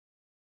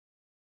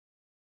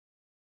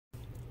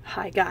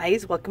Hi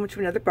guys, welcome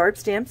to another Barb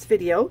Stamps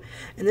video,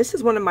 and this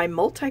is one of my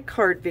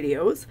multi-card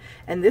videos,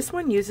 and this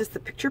one uses the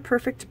Picture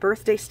Perfect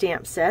birthday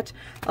stamp set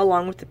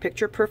along with the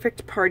Picture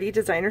Perfect Party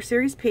Designer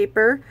Series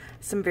paper,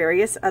 some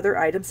various other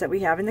items that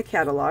we have in the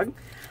catalog.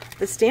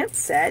 The stamp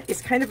set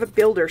is kind of a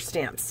builder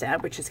stamp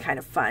set, which is kind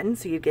of fun.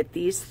 So you get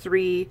these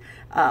three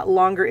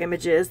longer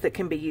images that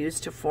can be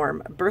used to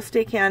form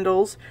birthday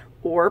candles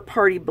or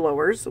party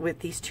blowers with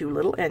these two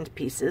little end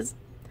pieces.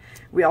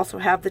 We also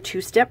have the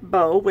two-step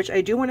bow, which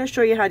I do want to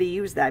show you how to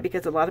use that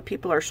because a lot of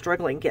people are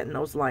struggling getting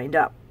those lined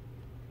up.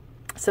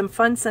 Some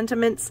fun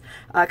sentiments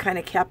kind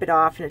of cap it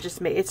off, and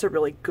it's a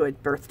really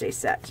good birthday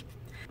set.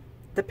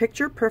 The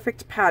Picture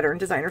Perfect Pattern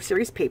Designer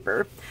Series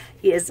paper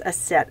is a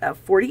set of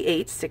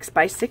 48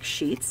 6x6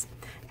 sheets,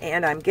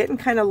 and I'm getting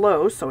kind of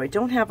low, so I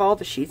don't have all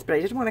the sheets, but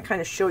I just want to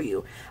kind of show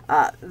you.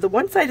 The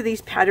one side of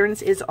these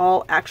patterns is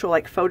all actual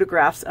like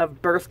photographs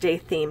of birthday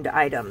themed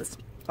items,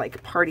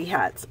 like party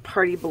hats,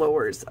 party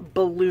blowers,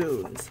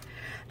 balloons,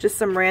 just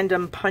some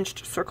random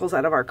punched circles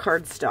out of our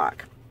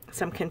cardstock,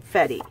 some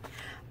confetti,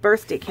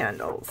 birthday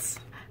candles,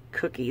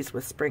 cookies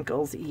with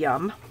sprinkles,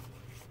 yum,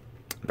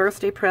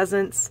 birthday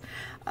presents,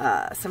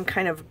 some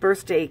kind of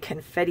birthday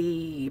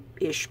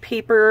confetti-ish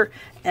paper,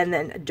 and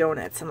then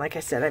donuts. And like I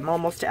said, I'm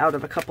almost out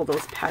of a couple of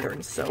those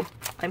patterns, so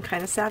I'm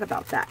kind of sad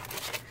about that.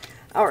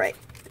 All right,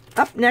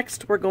 up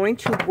next, we're going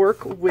to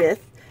work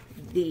with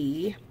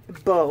the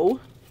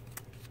bow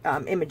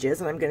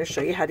images, and I'm going to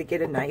show you how to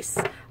get a nice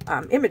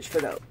image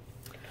for those.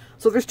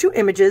 So there's two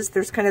images.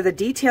 There's kind of the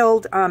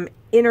detailed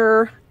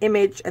inner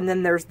image, and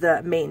then there's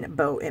the main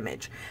bow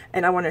image.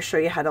 And I want to show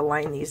you how to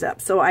line these up.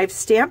 So I've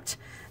stamped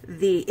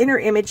the inner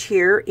image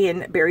here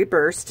in Berry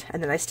Burst,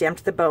 and then I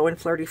stamped the bow in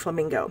Flirty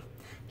Flamingo.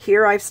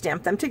 Here I've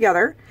stamped them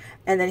together,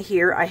 and then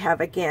here I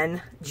have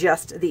again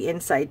just the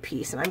inside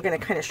piece, and I'm going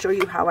to kind of show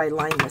you how I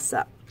line this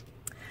up.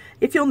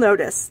 If you'll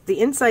notice, the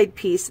inside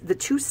piece, the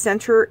two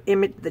center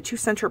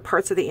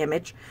parts of the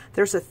image,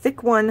 there's a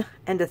thick one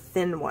and a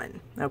thin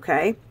one,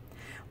 okay?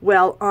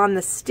 Well, on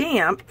the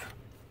stamp,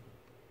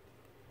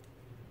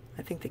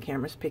 I think the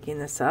camera's picking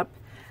this up.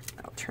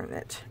 I'll turn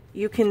it.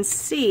 You can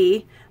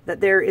see that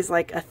there is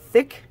like a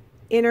thick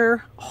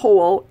inner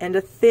hole and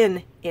a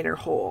thin inner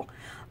hole.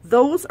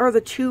 Those are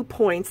the 2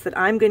 points that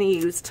I'm going to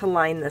use to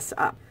line this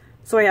up.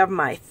 So I have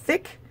my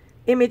thick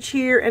image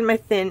here and my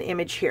thin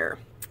image here.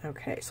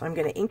 Okay, so I'm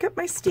going to ink up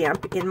my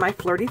stamp in my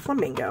Flirty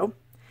Flamingo,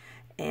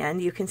 and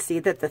you can see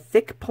that the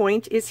thick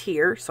point is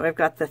here, so I've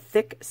got the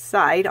thick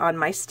side on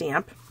my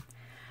stamp,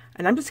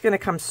 and I'm just going to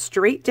come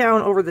straight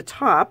down over the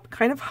top,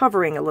 kind of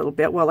hovering a little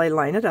bit while I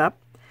line it up,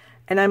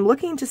 and I'm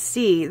looking to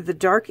see the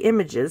dark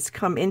images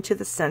come into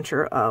the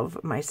center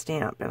of my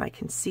stamp, and I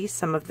can see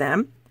some of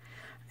them,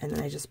 and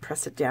then I just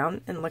press it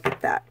down, and look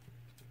at that.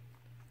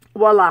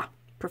 Voila!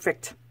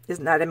 Perfect.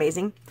 Isn't that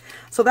amazing?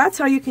 So that's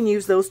how you can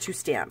use those two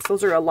stamps.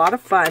 Those are a lot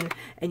of fun,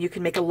 and you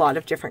can make a lot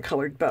of different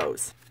colored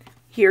bows.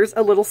 Here's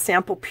a little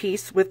sample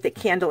piece with the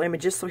candle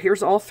images. So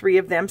here's all three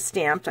of them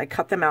stamped. I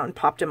cut them out and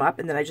popped them up,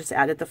 and then I just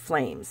added the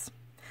flames.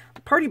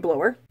 The party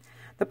blower.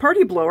 The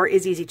party blower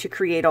is easy to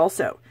create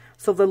also.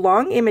 So the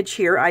long image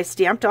here, I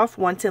stamped off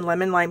once in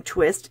Lemon Lime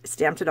Twist,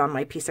 stamped it on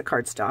my piece of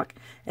cardstock,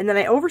 and then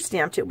I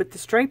overstamped it with the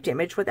striped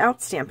image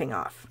without stamping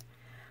off.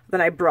 Then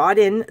I brought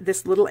in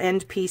this little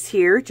end piece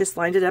here, just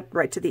lined it up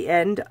right to the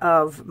end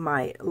of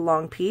my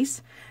long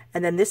piece.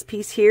 And then this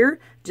piece here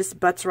just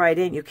butts right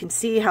in. You can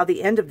see how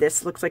the end of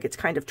this looks like it's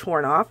kind of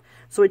torn off.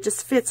 So it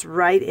just fits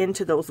right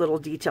into those little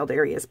detailed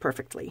areas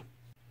perfectly.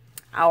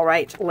 All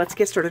right, let's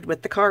get started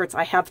with the cards.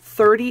 I have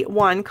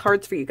 31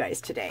 cards for you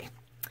guys today.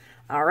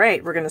 All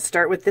right, we're going to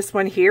start with this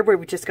one here where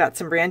we just got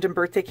some random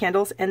birthday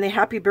candles. And the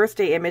happy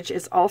birthday image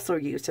is also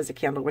used as a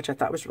candle, which I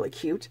thought was really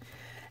cute.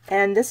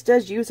 And this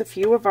does use a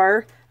few of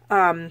our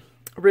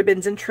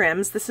ribbons and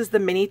trims. This is the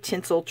mini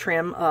tinsel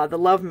trim, the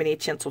Love mini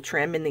tinsel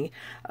trim in the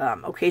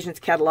Occasions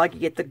catalog. You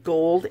get the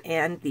gold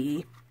and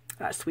the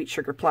sweet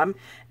sugar plum,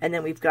 and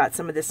then we've got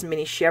some of this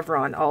mini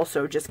chevron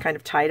also just kind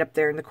of tied up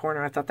there in the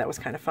corner. I thought that was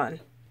kind of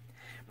fun.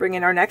 Bring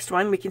in our next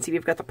one. We can see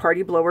we've got the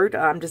party blower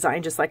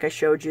design just like I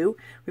showed you.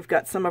 We've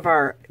got some of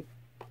our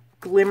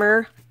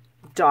glimmer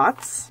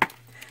dots.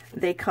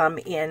 They come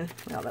in,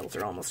 well, those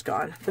are almost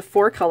gone. The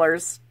 4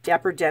 colors,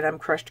 Dapper Denim,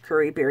 Crushed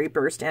Curry, Berry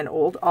Burst, and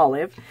Old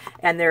Olive.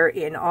 And they're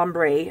in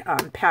ombre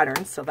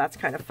patterns, so that's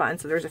kind of fun.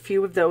 So there's a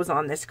few of those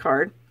on this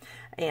card.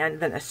 And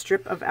then a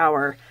strip of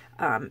our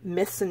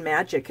Myths and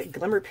Magic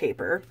glimmer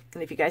paper.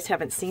 And if you guys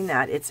haven't seen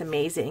that, it's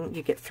amazing.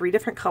 You get 3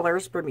 different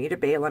colors, Bermuda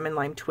Bay, Lemon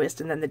Lime Twist,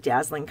 and then the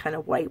dazzling kind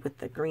of white with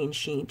the green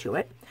sheen to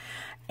it.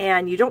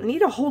 And you don't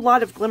need a whole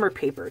lot of glimmer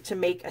paper to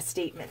make a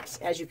statement,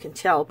 as you can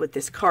tell with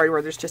this card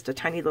where there's just a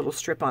tiny little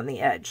strip on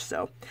the edge.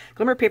 So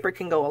glimmer paper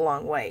can go a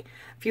long way.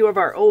 A few of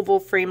our oval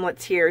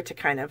framelets here to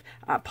kind of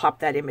pop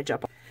that image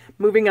up.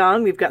 Moving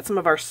on, we've got some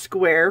of our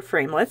square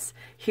framelets.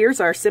 Here's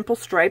our simple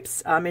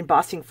stripes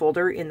embossing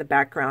folder in the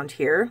background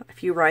here. A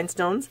few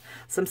rhinestones,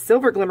 some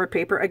silver glimmer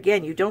paper.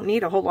 Again, you don't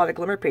need a whole lot of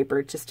glimmer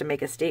paper just to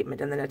make a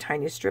statement, and then a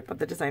tiny strip of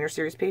the Designer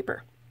Series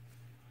paper.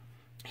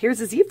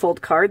 Here's a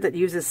Z-fold card that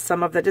uses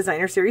some of the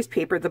Designer Series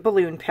paper, the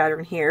balloon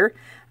pattern here,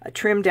 a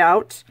trimmed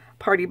out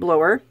party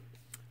blower,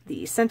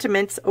 the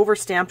sentiments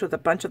overstamped with a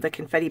bunch of the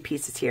confetti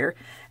pieces here.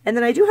 And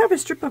then I do have a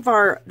strip of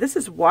this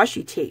is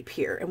washi tape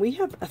here, and we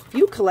have a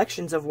few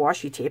collections of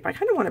washi tape. I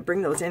kind of want to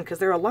bring those in because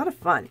they're a lot of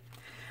fun.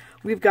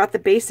 We've got the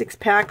basics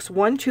packs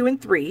 1, 2,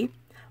 and 3.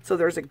 So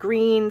there's a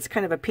greens,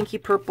 kind of a pinky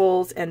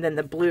purples, and then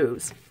the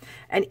blues.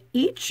 And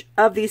each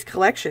of these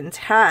collections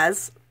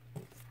has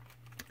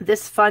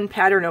this fun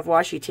pattern of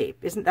washi tape.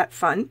 Isn't that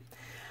fun?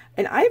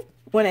 And I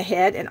went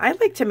ahead and I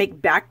like to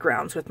make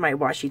backgrounds with my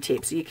washi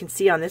tape. So you can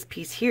see on this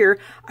piece here,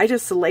 I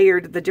just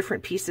layered the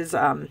different pieces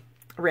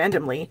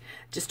randomly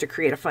just to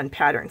create a fun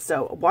pattern.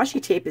 So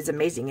washi tape is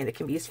amazing and it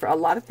can be used for a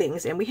lot of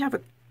things. And we have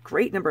a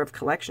great number of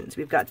collections.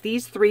 We've got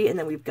these 3 and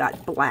then we've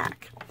got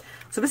black.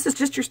 So this is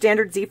just your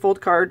standard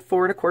Z-fold card,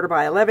 4 1/4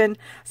 by 11,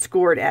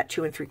 scored at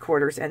 2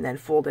 3/4, and then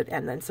folded,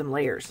 and then some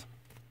layers.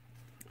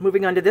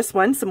 Moving on to this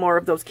one, some more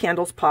of those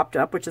candles popped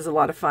up, which is a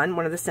lot of fun.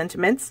 One of the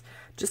sentiments,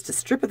 just a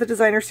strip of the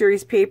Designer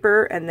Series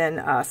paper, and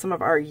then some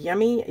of our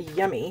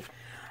yummy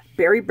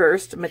Berry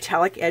Burst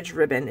metallic edge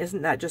ribbon.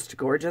 Isn't that just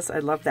gorgeous? I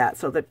love that.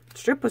 So the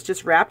strip was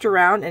just wrapped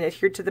around and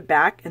adhered to the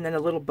back, and then a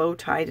little bow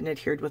tied and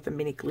adhered with a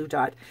mini glue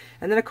dot.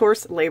 And then, of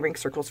course, layering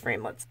circles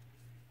framelets.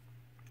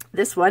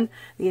 This one,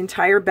 the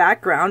entire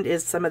background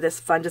is some of this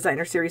fun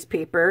Designer Series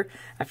paper,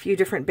 a few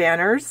different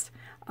banners,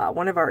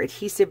 one of our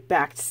adhesive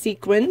backed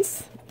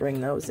sequins.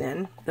 Bring those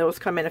in. Those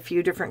come in a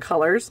few different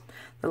colors.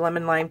 The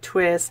lemon lime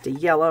twist, a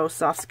yellow,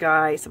 soft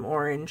sky, some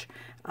orange,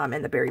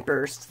 and the berry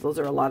burst. Those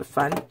are a lot of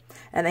fun.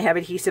 And they have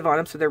adhesive on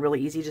them, so they're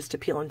really easy just to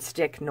peel and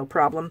stick, no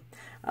problem.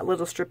 A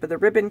little strip of the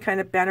ribbon kind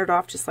of bannered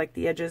off just like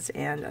the edges,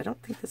 and I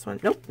don't think this one,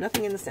 nope,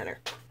 nothing in the center.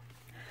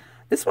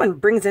 This one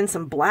brings in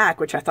some black,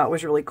 which I thought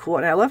was really cool.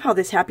 And I love how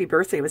this happy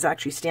birthday was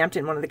actually stamped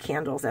in one of the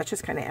candles. That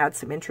just kind of adds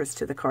some interest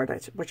to the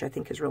card, which I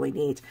think is really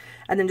neat.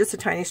 And then just a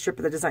tiny strip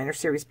of the Designer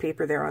Series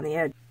paper there on the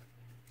edge.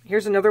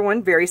 Here's another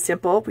one, very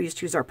simple. We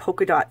just use our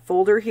polka dot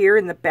folder here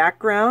in the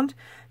background.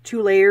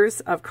 2 layers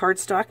of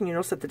cardstock, and you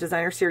notice that the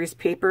Designer Series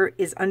paper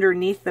is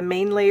underneath the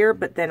main layer,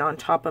 but then on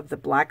top of the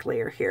black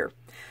layer here.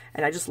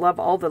 And I just love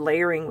all the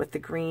layering with the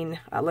green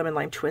lemon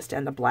lime twist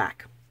and the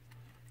black.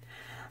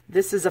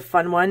 This is a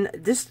fun one.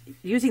 This,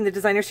 using the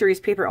Designer Series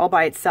paper all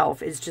by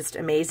itself, is just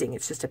amazing.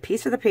 It's just a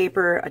piece of the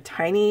paper, a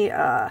tiny,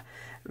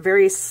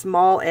 very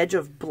small edge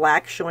of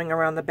black showing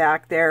around the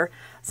back there.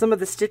 Some of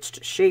the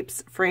stitched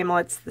shapes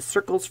framelets, the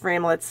circles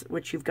framelets,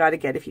 which you've got to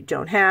get if you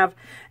don't have,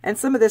 and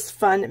some of this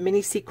fun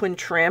mini sequin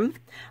trim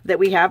that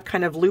we have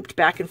kind of looped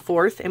back and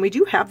forth. And we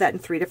do have that in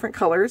 3 different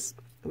colors.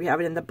 We have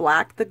it in the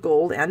black, the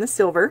gold, and the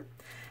silver.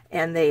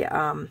 And they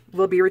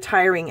will be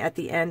retiring at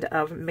the end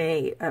of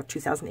May of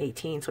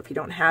 2018. So if you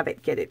don't have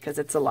it, get it, because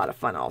it's a lot of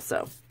fun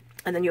also.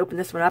 And then you open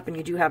this one up and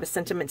you do have a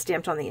sentiment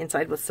stamped on the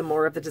inside with some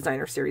more of the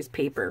Designer Series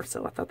paper.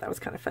 So I thought that was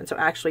kind of fun. So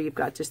actually you've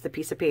got just the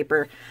piece of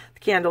paper, the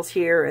candles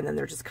here, and then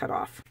they're just cut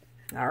off.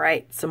 All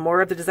right, some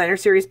more of the Designer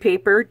Series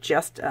paper,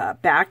 just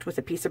backed with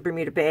a piece of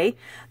Bermuda Bay.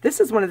 This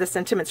is one of the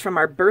sentiments from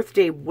our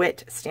Birthday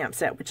Wit stamp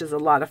set, which is a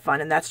lot of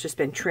fun. And that's just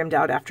been trimmed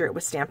out after it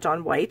was stamped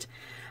on white.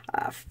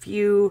 A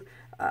few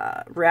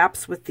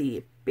wraps with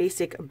the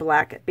basic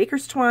black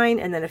baker's twine,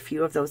 and then a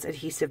few of those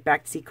adhesive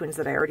backed sequins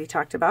that I already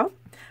talked about.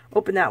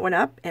 Open that one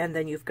up, and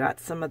then you've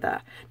got some of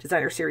the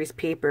Designer Series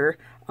paper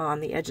on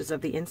the edges of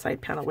the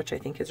inside panel, which I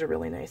think is a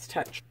really nice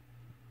touch.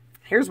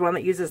 Here's one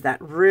that uses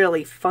that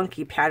really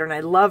funky pattern. I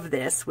love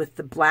this with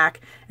the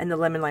black and the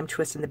lemon lime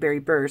twist and the berry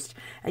burst.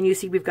 And you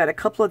see we've got a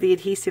couple of the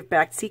adhesive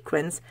backed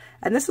sequins.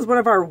 And this is one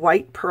of our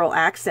white pearl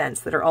accents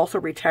that are also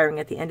retiring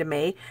at the end of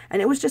May.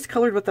 And it was just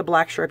colored with the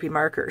black Sharpie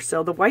marker.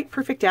 So the white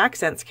perfect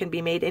accents can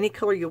be made any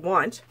color you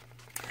want.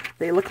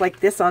 They look like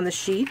this on the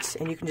sheet,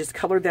 and you can just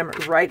color them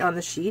right on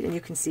the sheet. And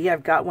you can see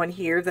I've got one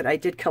here that I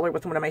did color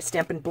with one of my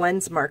Stampin'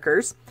 Blends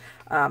markers.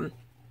 But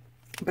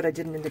I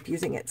didn't end up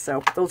using it.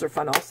 So those are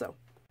fun also.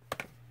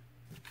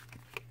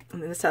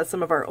 And then this has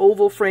some of our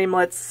oval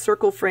framelets,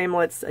 circle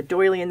framelets, a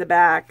doily in the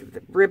back,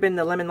 the ribbon,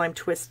 the lemon lime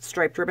twist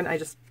striped ribbon. I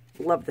just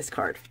love this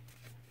card.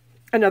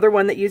 Another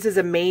one that uses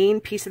a main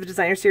piece of the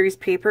Designer Series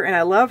paper, and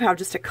I love how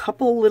just a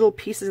couple little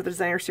pieces of the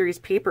Designer Series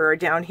paper are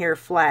down here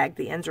flagged.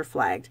 The ends are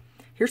flagged.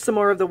 Here's some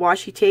more of the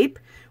washi tape.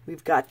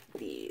 We've got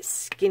the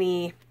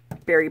skinny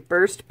berry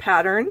burst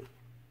pattern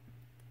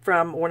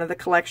from one of the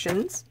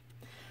collections.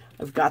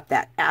 I've got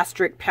that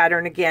asterisk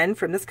pattern again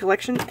from this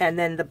collection, and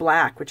then the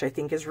black, which I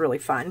think is really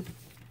fun.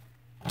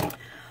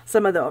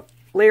 Some of the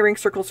layering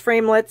circles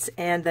framelets,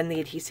 and then the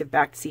adhesive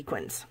backed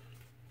sequins.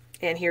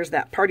 And here's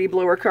that party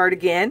blower card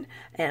again.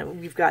 And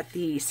we've got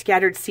the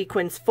scattered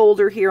sequins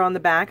folder here on the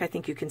back. I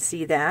think you can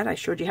see that. I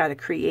showed you how to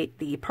create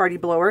the party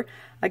blower.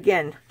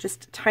 Again,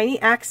 just tiny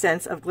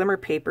accents of glimmer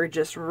paper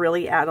just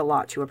really add a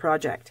lot to a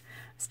project.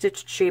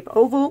 Stitched shape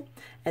oval,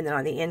 and then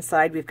on the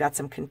inside we've got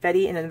some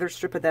confetti and another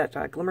strip of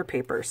that glimmer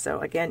paper. So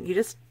again, you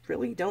just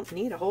really don't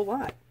need a whole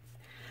lot.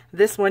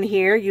 This one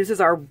here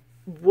uses our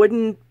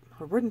wooden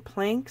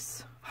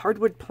planks,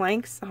 hardwood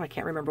planks. Oh, I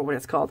can't remember what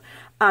it's called.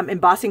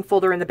 Embossing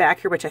folder in the back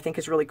here, which I think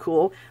is really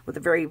cool, with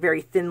a very,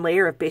 very thin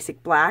layer of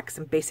basic black,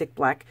 some basic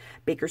black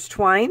baker's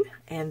twine.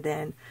 And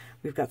then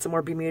we've got some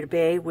more Bermuda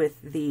Bay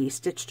with the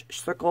stitched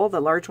circle,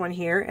 the large one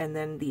here, and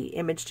then the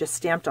image just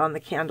stamped on the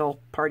candle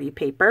party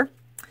paper.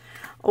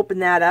 Open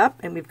that up,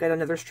 and we've got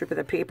another strip of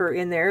the paper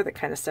in there that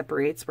kind of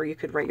separates where you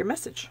could write your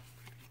message.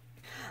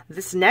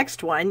 This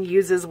next one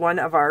uses one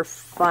of our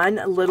fun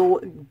little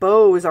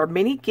bows, our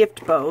mini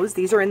gift bows.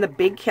 These are in the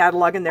big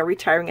catalog, and they're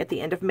retiring at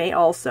the end of May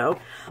also.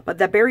 But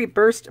the Berry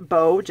Burst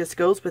bow just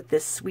goes with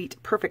this suite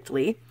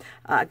perfectly.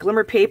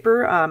 Glimmer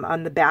paper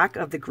on the back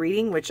of the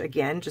greeting, which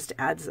again just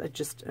adds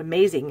just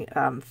amazing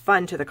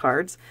fun to the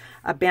cards.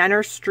 A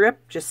banner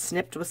strip just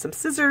snipped with some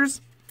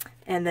scissors,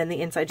 and then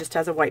the inside just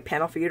has a white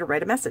panel for you to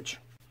write a message.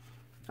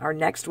 Our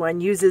next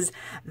one uses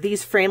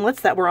these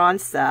framelits that were on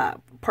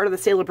part of the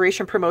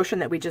Celebration promotion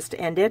that we just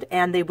ended,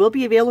 and they will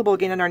be available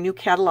again in our new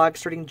catalog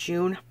starting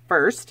June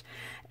 1st.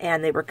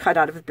 And they were cut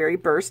out of Berry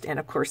Burst and,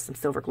 of course, some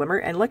silver glimmer.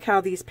 And look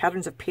how these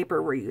patterns of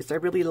paper were used. I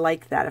really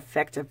like that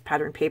effect of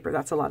pattern paper.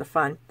 That's a lot of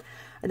fun.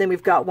 And then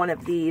we've got one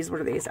of these.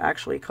 What are these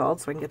actually called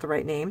so I can get the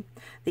right name?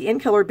 The In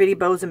Color Bitty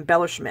Bows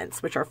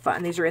Embellishments, which are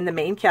fun. These are in the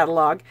main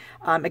catalog,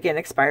 again,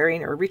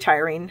 expiring or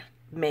retiring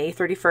May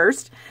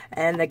 31st.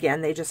 And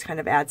again, they just kind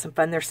of add some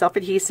fun. They're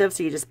self-adhesive,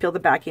 so you just peel the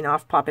backing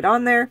off, pop it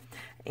on there.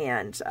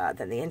 And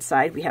then the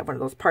inside, we have one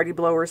of those party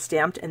blowers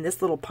stamped. And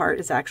this little part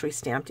is actually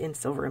stamped in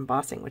silver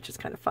embossing, which is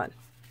kind of fun.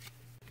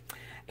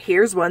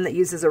 Here's one that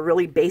uses a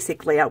really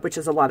basic layout, which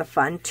is a lot of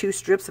fun. 2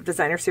 strips of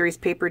designer series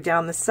paper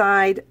down the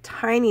side,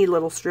 tiny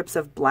little strips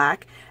of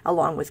black,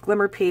 along with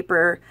glimmer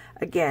paper.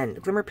 Again,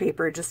 glimmer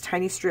paper, just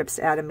tiny strips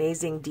add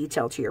amazing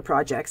detail to your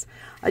projects.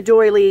 A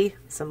doily,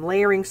 some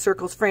layering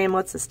circles,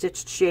 framelits, a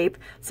stitched shape,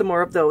 some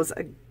more of those,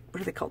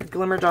 what are they called?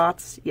 Glimmer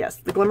dots? Yes,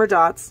 the glimmer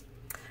dots.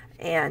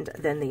 And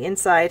then the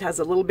inside has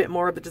a little bit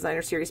more of the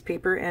designer series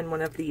paper and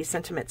one of the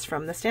sentiments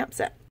from the stamp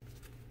set.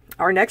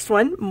 Our next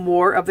one,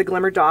 more of the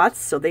glimmer dots,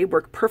 so they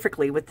work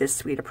perfectly with this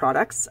suite of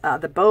products.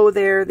 The bow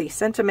there, the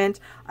sentiment.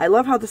 I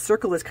love how the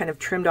circle is kind of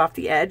trimmed off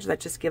the edge. That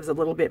just gives a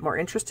little bit more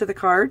interest to the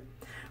card.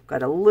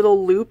 Got a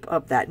little loop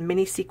of that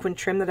mini sequin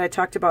trim that I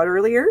talked about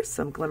earlier.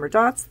 Some glimmer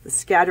dots, the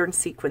scattered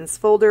sequins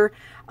folder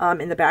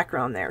in the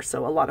background there,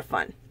 so a lot of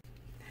fun.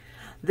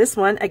 This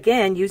one,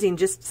 again, using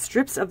just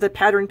strips of the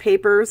pattern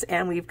papers,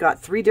 and we've got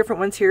 3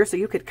 different ones here, so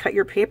you could cut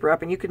your paper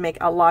up and you could make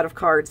a lot of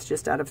cards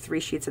just out of 3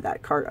 sheets of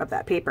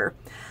that paper.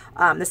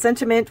 The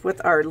sentiment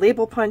with our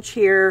label punch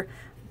here,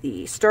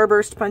 the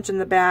starburst punch in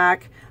the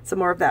back, some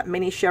more of that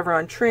mini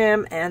chevron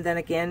trim, and then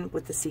again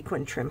with the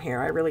sequin trim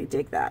here. I really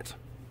dig that.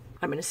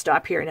 I'm going to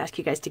stop here and ask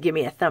you guys to give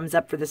me a thumbs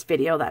up for this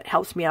video. That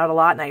helps me out a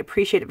lot, and I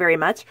appreciate it very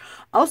much.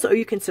 Also,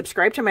 you can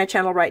subscribe to my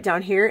channel right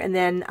down here, and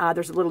then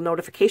there's a little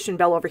notification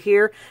bell over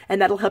here,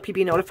 and that'll help you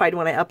be notified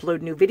when I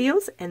upload new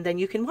videos, and then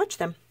you can watch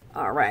them.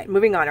 All right,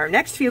 moving on. Our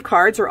next few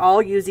cards are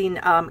all using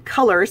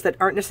colors that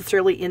aren't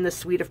necessarily in the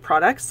suite of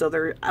products, so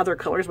they're other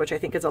colors, which I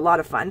think is a lot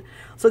of fun.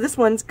 So this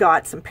one's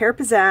got some Pear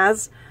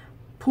Pizzazz,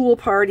 Pool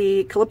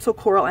Party, Calypso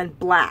Coral, and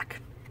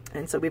Black.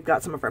 And so we've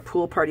got some of our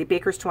Pool Party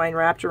baker's twine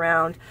wrapped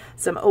around,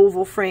 some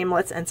oval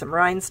framelits, and some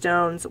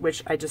rhinestones,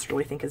 which I just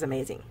really think is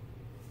amazing.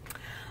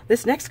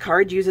 This next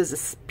card uses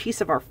a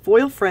piece of our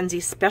Foil Frenzy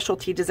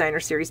Specialty Designer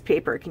Series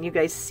paper. Can you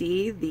guys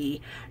see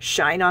the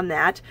shine on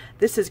that?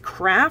 This is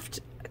craft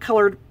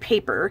colored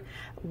paper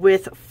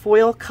with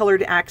foil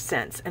colored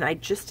accents, and I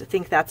just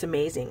think that's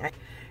amazing.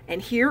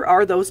 And here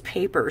are those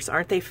papers.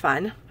 Aren't they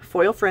fun?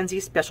 Foil Frenzy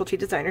Specialty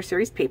Designer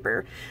Series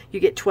paper. You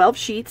get 12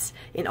 sheets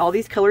in all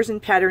these colors and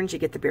patterns. You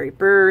get the Berry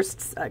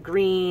Bursts,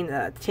 green,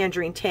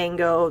 Tangerine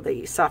Tango,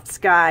 the Soft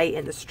Sky,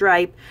 and the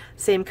Stripe.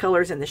 Same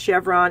colors in the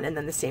chevron, and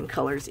then the same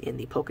colors in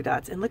the polka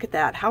dots. And look at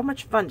that. How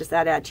much fun does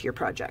that add to your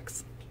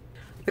projects?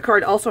 The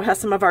card also has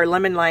some of our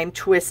Lemon Lime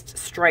Twist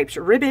striped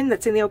ribbon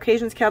that's in the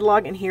Occasions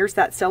catalog. And here's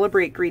that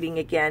Celebrate greeting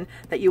again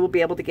that you will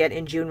be able to get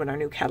in June when our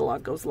new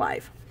catalog goes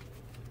live.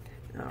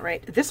 All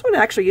right, this one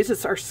actually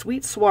uses our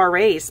Sweet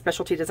Soiree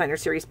Specialty Designer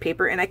Series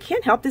paper, and I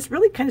can't help, this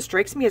really kind of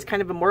strikes me as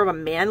kind of a more of a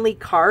manly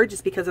card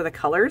just because of the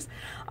colors.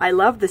 I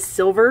love the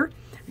silver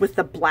with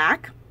the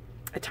black,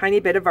 a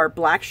tiny bit of our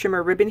black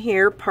shimmer ribbon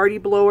here, party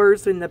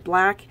blowers in the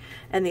black,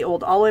 and the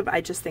old olive.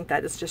 I just think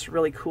that is just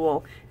really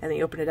cool. And then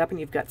you open it up and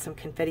you've got some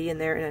confetti in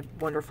there and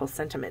a wonderful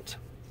sentiment.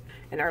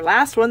 And our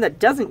last one that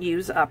doesn't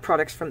use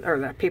products from, or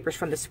the papers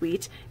from the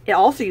suite, it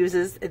also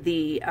uses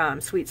the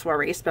Sweet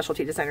Soiree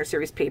Specialty Designer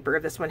Series paper.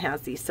 This one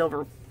has the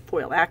silver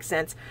foil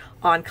accents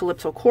on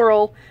Calypso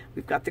Coral.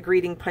 We've got the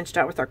greeting punched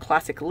out with our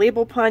classic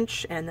label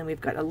punch, and then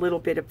we've got a little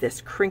bit of this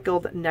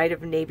crinkled Night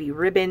of Navy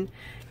ribbon.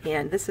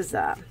 And this is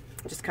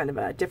just kind of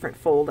a different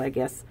fold, I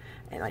guess,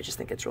 and I just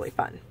think it's really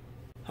fun.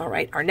 All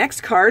right, our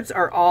next cards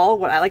are all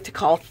what I like to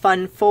call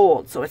fun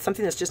folds. So it's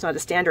something that's just not a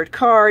standard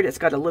card. It's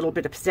got a little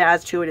bit of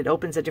pizzazz to it. It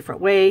opens a different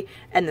way.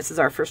 And this is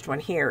our first one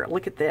here.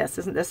 Look at this.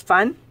 Isn't this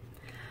fun?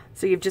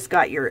 So you've just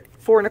got your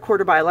 4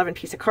 1/4 by 11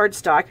 piece of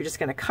cardstock. You're just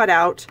going to cut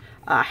out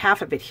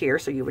half of it here.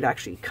 So you would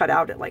actually cut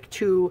out at like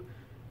 2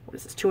 what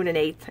is this, 2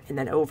 1/8 and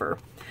then over.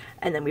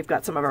 And then we've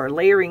got some of our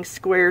layering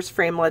squares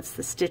framelits,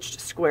 the stitched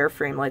square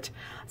framelit,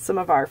 some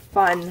of our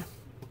fun,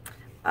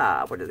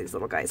 what are these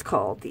little guys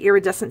called? The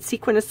iridescent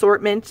sequin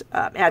assortment,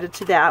 added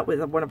to that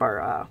with one of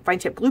our fine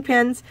tip glue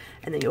pens.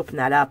 And then you open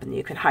that up and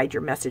you can hide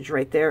your message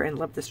right there, and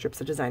love the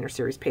strips of designer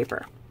series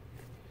paper.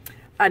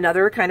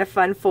 Another kind of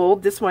fun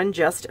fold. This one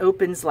just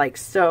opens like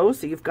so.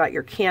 So you've got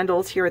your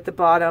candles here at the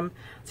bottom.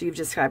 So you've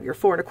just have your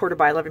 4 1/4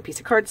 by 11 piece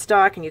of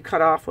cardstock, and you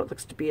cut off what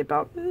looks to be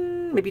about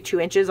maybe 2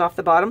 inches off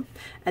the bottom,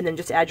 and then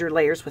just add your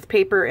layers with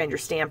paper and your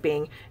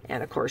stamping,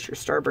 and of course your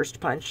starburst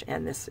punch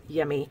and this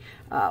yummy,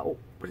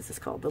 what is this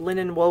called? The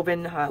linen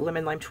woven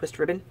lemon lime twist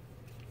ribbon.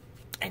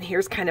 And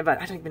here's kind of a,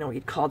 I don't even know what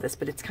you'd call this,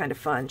 but it's kind of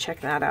fun.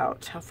 Check that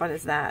out. How fun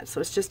is that? So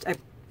it's just a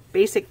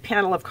basic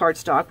panel of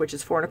cardstock, which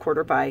is 4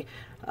 1/4 by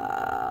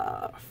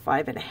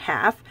 5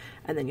 1/2,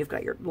 and then you've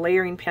got your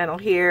layering panel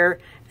here,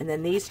 and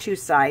then these two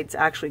sides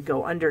actually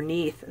go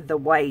underneath the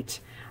white,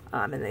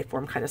 and they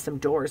form kind of some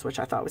doors, which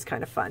I thought was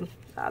kind of fun.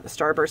 The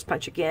starburst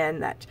punch again,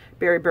 that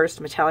berry burst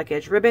metallic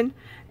edge ribbon,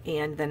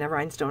 and then a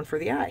rhinestone for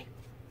the eye.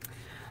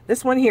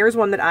 This one here is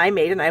one that I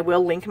made, and I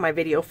will link my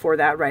video for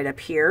that right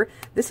up here.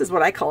 This is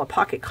what I call a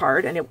pocket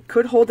card, and it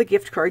could hold a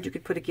gift card. You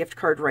could put a gift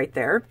card right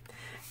there.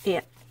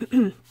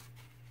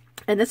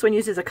 And this one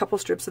uses a couple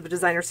strips of the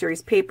designer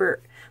series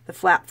paper. The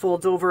flap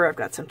folds over. I've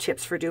got some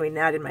tips for doing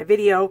that in my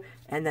video.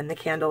 And then the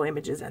candle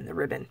images and the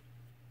ribbon.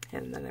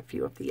 And then a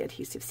few of the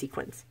adhesive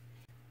sequins.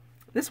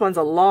 This one's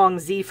a long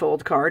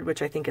Z-fold card,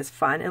 which I think is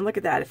fun. And look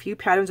at that. A few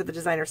patterns of the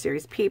designer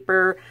series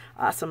paper.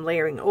 Some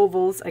layering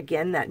ovals.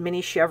 Again, that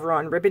mini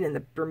chevron ribbon in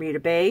the Bermuda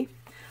Bay.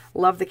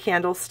 Love the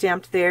candle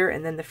stamped there.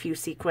 And then the few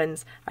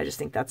sequins. I just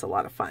think that's a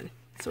lot of fun.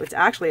 So it's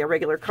actually a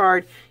regular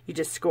card. You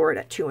just score it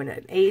at 2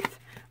 1/8.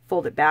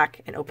 Fold it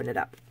back and open it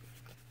up.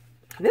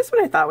 And this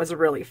one I thought was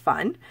really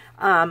fun.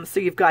 So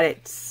you've got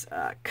it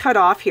cut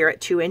off here at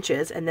 2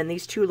 inches, and then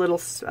these two little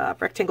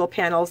rectangle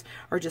panels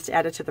are just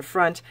added to the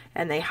front,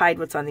 and they hide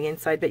what's on the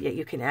inside, but yet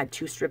you can add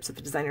 2 strips of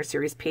the designer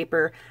series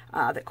paper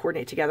that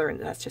coordinate together, and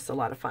that's just a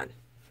lot of fun.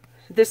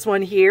 This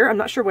one here, I'm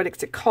not sure what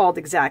it's called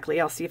exactly.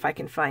 I'll see if I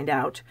can find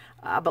out.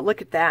 But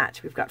look at that.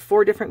 We've got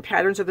 4 different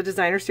patterns of the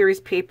designer series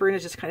paper, and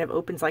it just kind of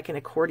opens like an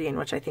accordion,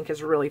 which I think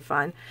is really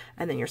fun.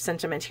 And then your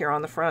sentiment here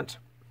on the front.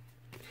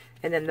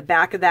 And then the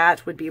back of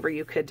that would be where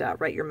you could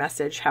write your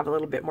message, have a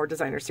little bit more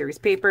designer series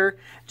paper.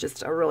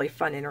 Just a really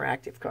fun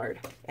interactive card.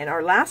 And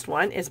our last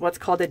one is what's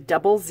called a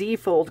double Z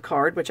fold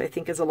card, which I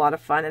think is a lot of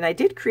fun. And I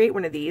did create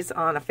one of these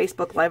on a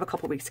Facebook Live a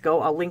couple weeks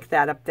ago. I'll link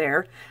that up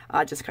there.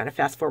 Just kind of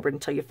fast forward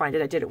until you find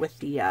it. I did it with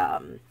the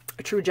A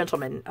True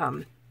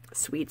Gentleman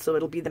suite, so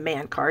it'll be the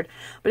man card.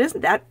 But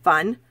isn't that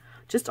fun?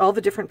 Just all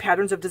the different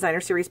patterns of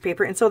designer series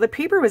paper. And so the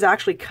paper was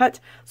actually cut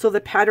so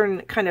the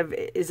pattern kind of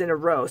is in a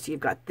row. So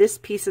you've got this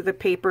piece of the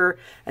paper,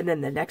 and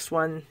then the next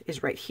one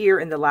is right here,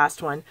 and the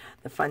last one,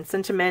 the fun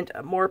sentiment,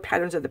 more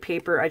patterns of the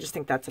paper. I just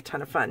think that's a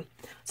ton of fun.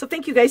 So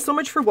thank you guys so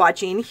much for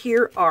watching.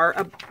 Here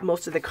are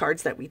most of the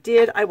cards that we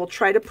did. I will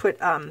try to put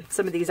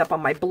some of these up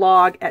on my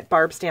blog at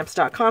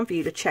barbstamps.com for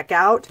you to check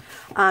out.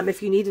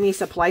 If you need any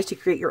supplies to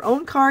create your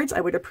own cards,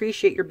 I would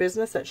appreciate your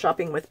business at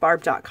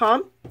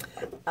shoppingwithbarb.com.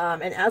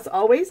 And as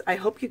always,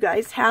 I hope you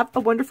guys have a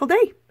wonderful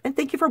day, and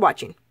thank you for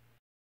watching.